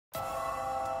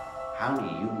How do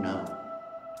you know,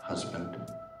 husband,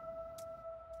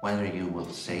 whether you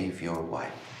will save your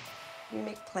wife? You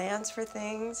make plans for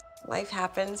things. Life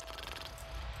happens.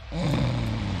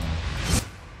 I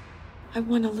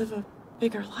want to live a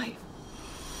bigger life.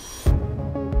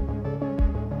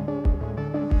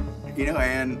 You know,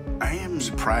 Anne, I am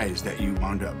surprised that you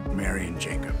wound up marrying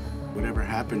Jacob. Whatever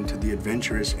happened to the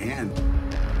adventurous Anne?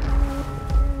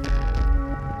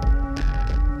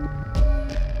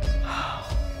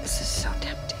 This is so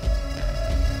tempting.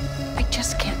 I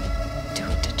just can't do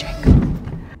it to Jacob.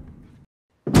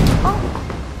 Oh!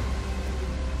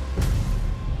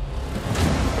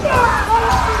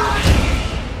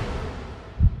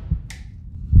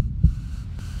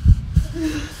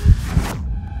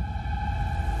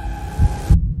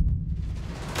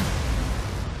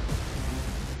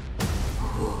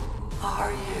 Who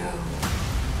are you?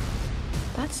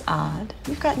 That's odd.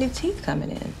 You've got new teeth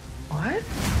coming in. What?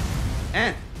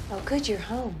 Anne! Oh, good, you're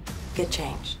home. Get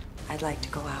changed. I'd like to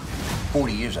go out.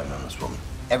 40 years I've known this woman.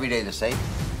 Every day the same.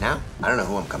 Now, I don't know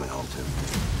who I'm coming home to.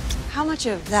 How much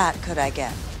of that could I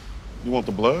get? You want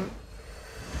the blood?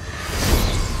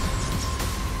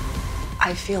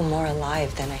 I feel more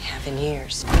alive than I have in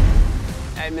years.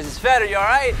 Hey, Mrs. Fetter, you all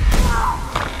right?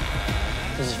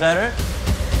 Mrs. Fetter?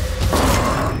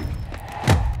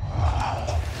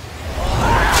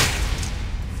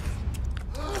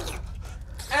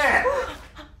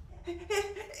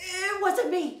 It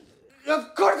wasn't me.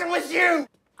 Of course it was you!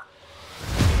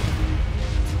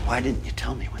 Why didn't you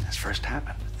tell me when this first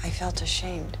happened? I felt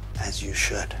ashamed. As you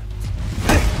should.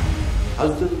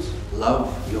 Husbands, love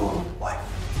your wife.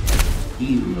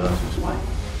 He who loves his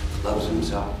wife loves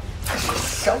himself.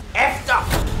 So effed up!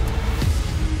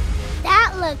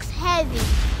 That looks heavy.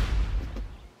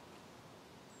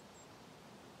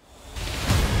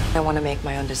 I want to make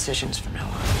my own decisions from now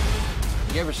on.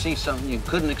 You ever see something you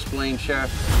couldn't explain,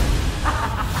 Sheriff?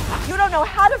 You don't know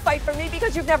how to fight for me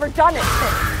because you've never done it.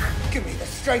 Give me the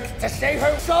strength to save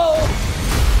her soul!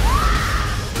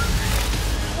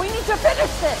 We need to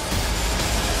finish this.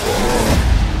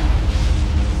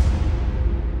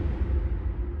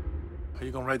 How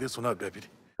you gonna write this one up, Deputy?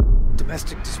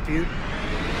 Domestic dispute.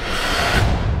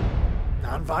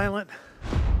 Non-violent.